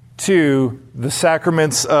to the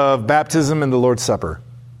sacraments of baptism and the Lord's Supper.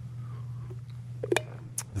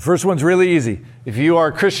 The first one's really easy. If you are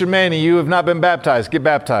a Christian man and you have not been baptized, get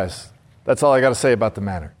baptized. That's all I got to say about the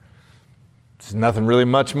matter. There's nothing really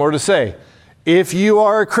much more to say. If you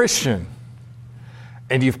are a Christian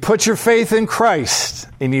and you've put your faith in Christ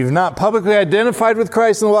and you've not publicly identified with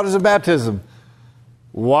Christ in the waters of baptism,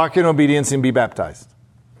 walk in obedience and be baptized.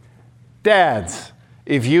 Dads,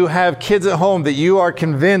 if you have kids at home that you are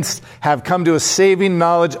convinced have come to a saving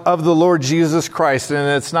knowledge of the Lord Jesus Christ,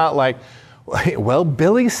 and it's not like, well,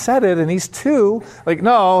 Billy said it and he's 2. Like,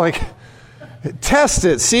 no, like, test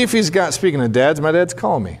it. See if he's got, speaking of dads, my dad's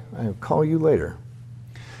calling me. I'll call you later.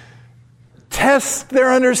 Test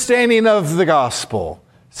their understanding of the gospel.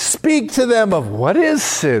 Speak to them of what is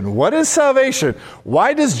sin? What is salvation?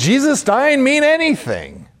 Why does Jesus dying mean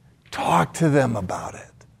anything? Talk to them about it.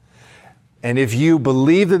 And if you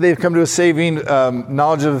believe that they've come to a saving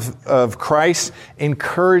knowledge of Christ,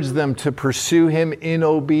 encourage them to pursue him in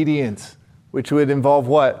obedience, which would involve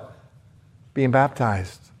what? Being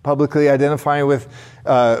baptized, publicly identifying with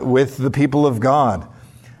the people of God.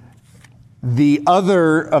 The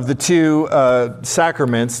other of the 2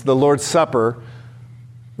 sacraments, the Lord's Supper,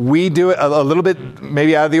 we do it a little bit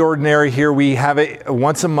maybe out of the ordinary here. We have it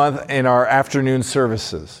once a month in our afternoon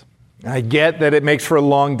services. I get that it makes for a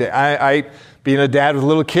long day. I being a dad with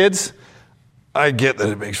little kids, I get that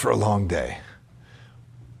it makes for a long day.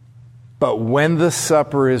 But when the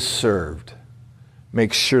supper is served,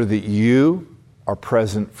 make sure that you are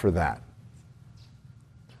present for that.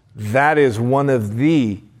 That is one of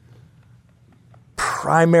the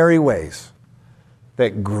primary ways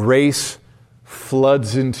that grace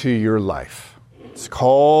floods into your life. It's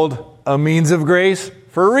called a means of grace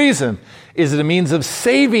for a reason. Is it a means of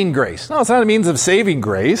saving grace? No, it's not a means of saving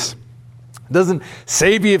grace. It doesn't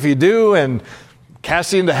save you if you do and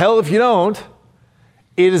cast you into hell if you don't.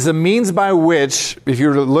 It is a means by which, if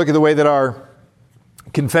you look at the way that our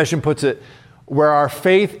confession puts it, where our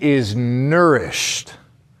faith is nourished.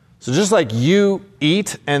 So just like you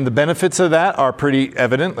eat and the benefits of that are pretty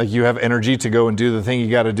evident, like you have energy to go and do the thing you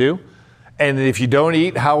got to do. And if you don't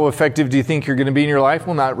eat, how effective do you think you're going to be in your life?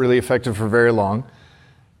 Well, not really effective for very long.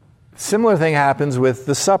 Similar thing happens with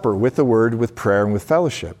the supper, with the word, with prayer, and with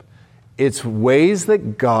fellowship. It's ways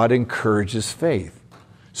that God encourages faith.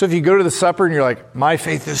 So if you go to the supper and you're like, my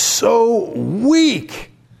faith is so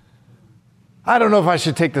weak, I don't know if I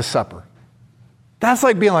should take the supper. That's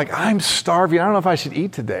like being like, I'm starving, I don't know if I should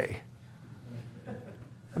eat today.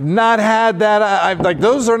 I've not had that. Like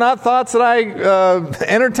those are not thoughts that I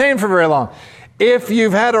entertain for very long. If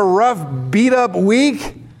you've had a rough, beat-up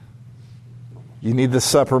week, you need the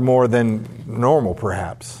supper more than normal,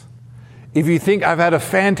 perhaps. If you think I've had a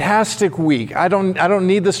fantastic week, I don't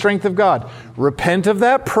need the strength of God, repent of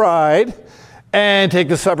that pride and take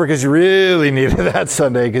the supper because you really needed that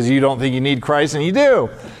Sunday because you don't think you need Christ and you do.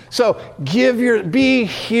 So be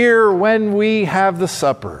here when we have the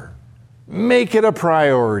supper. Make it a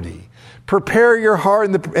priority. Prepare your heart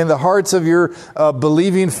and the hearts of your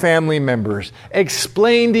believing family members.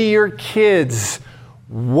 Explain to your kids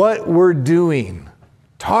what we're doing.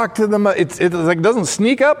 Talk to them. It's like it doesn't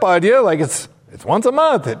sneak up on you. Like it's once a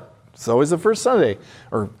month. It's always the first Sunday,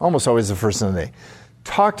 or almost always the first Sunday.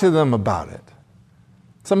 Talk to them about it.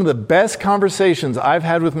 Some of the best conversations I've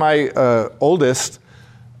had with my oldest,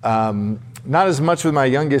 not as much with my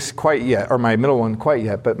youngest quite yet, or my middle one quite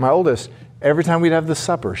yet, but my oldest, every time we'd have the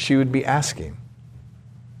supper, she would be asking,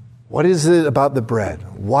 what is it about the bread?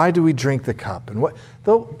 Why do we drink the cup? And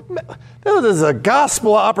there's a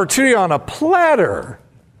gospel opportunity on a platter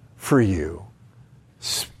for you.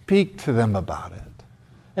 Speak to them about it.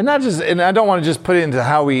 And not just, and I don't want to just put it into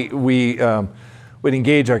how we would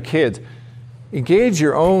engage our kids. Engage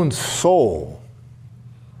your own soul.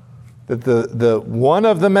 That the one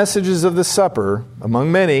of the messages of the supper,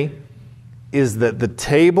 among many, is that the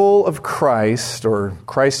table of Christ, or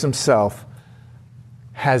Christ himself,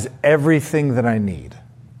 has everything that I need.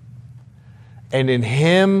 And in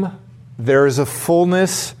him, there is a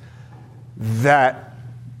fullness that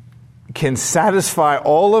can satisfy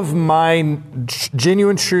all of my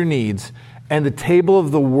genuine true needs, and the table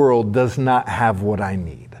of the world does not have what I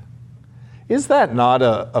need. Is that not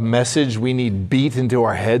a message we need beat into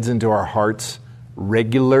our heads, into our hearts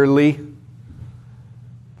regularly?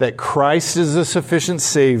 That Christ is a sufficient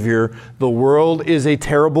Savior, the world is a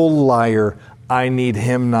terrible liar, I need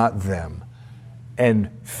him, not them. And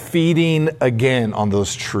feeding again on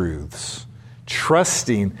those truths,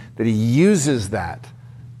 trusting that he uses that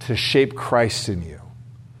to shape Christ in you.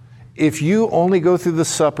 If you only go through the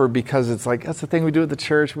supper because it's like, that's the thing we do at the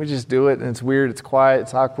church, we just do it, and it's weird, it's quiet,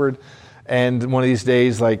 it's awkward, and one of these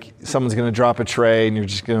days, like, someone's going to drop a tray and you're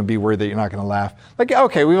just going to be worried that you're not going to laugh. Like,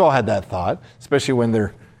 okay, we've all had that thought, especially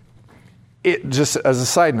when just as a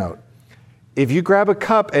side note, if you grab a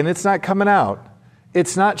cup and it's not coming out,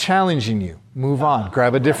 it's not challenging you. Move on.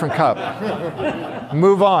 Grab a different cup.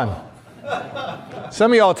 Move on.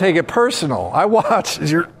 Some of y'all take it personal. I watch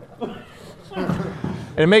as you're...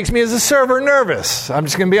 And it makes me as a server nervous. I'm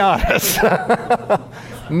just going to be honest.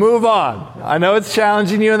 Move on. I know it's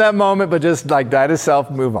challenging you in that moment, but just like die to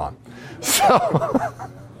self, move on. So,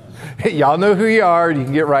 y'all know who you are. You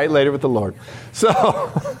can get right later with the Lord.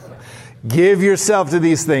 So, give yourself to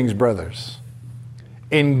these things, brothers.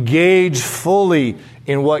 Engage fully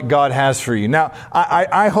in what God has for you. Now,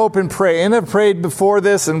 I hope and pray, and I've prayed before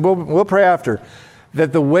this, and we'll pray after,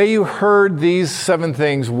 that the way you heard these 7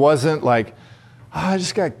 things wasn't like, I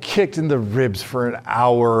just got kicked in the ribs for an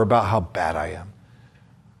hour about how bad I am.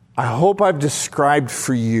 I hope I've described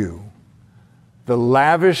for you the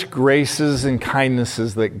lavish graces and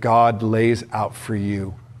kindnesses that God lays out for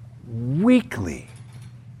you weekly.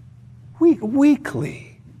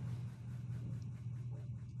 Weekly.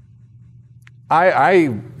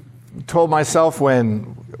 I told myself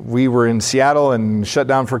when we were in Seattle and shut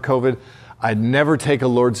down for COVID, I'd never take a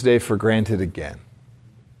Lord's Day for granted again.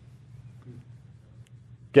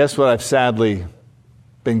 Guess what I've sadly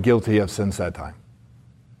been guilty of since that time?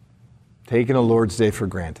 Taking a Lord's Day for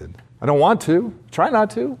granted. I don't want to, try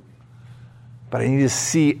not to, but I need to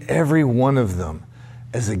see every one of them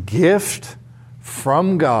as a gift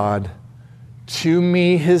from God to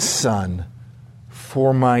me, his Son,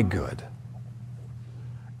 for my good.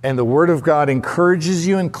 And the Word of God encourages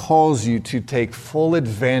you and calls you to take full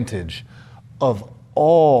advantage of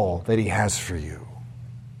all that he has for you.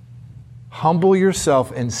 Humble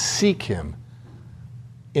yourself and seek him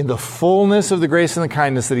in the fullness of the grace and the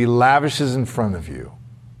kindness that he lavishes in front of you,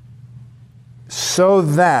 so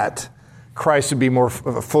that Christ would be more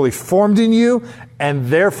fully formed in you and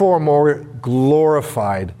therefore more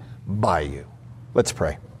glorified by you. Let's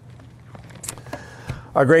pray.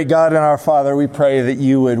 Our great God and our Father, we pray that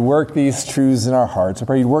you would work these truths in our hearts. I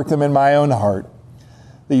pray you'd work them in my own heart,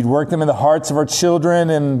 that you'd work them in the hearts of our children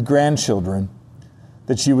and grandchildren,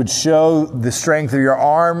 that you would show the strength of your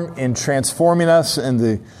arm in transforming us and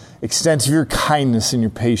the extent of your kindness and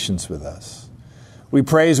your patience with us. We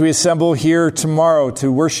pray as we assemble here tomorrow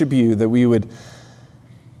to worship you, that we would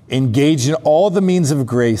engage in all the means of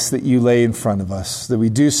grace that you lay in front of us, that we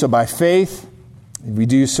do so by faith, and we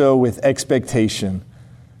do so with expectation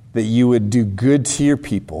that you would do good to your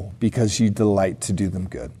people because you delight to do them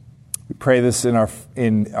good. We pray this in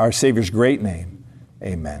our Savior's great name.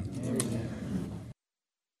 Amen.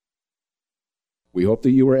 We hope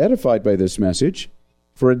that you were edified by this message.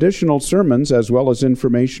 For additional sermons as well as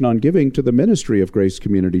information on giving to the ministry of Grace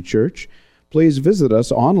Community Church, please visit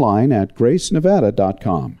us online at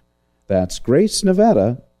gracenevada.com. That's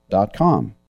gracenevada.com.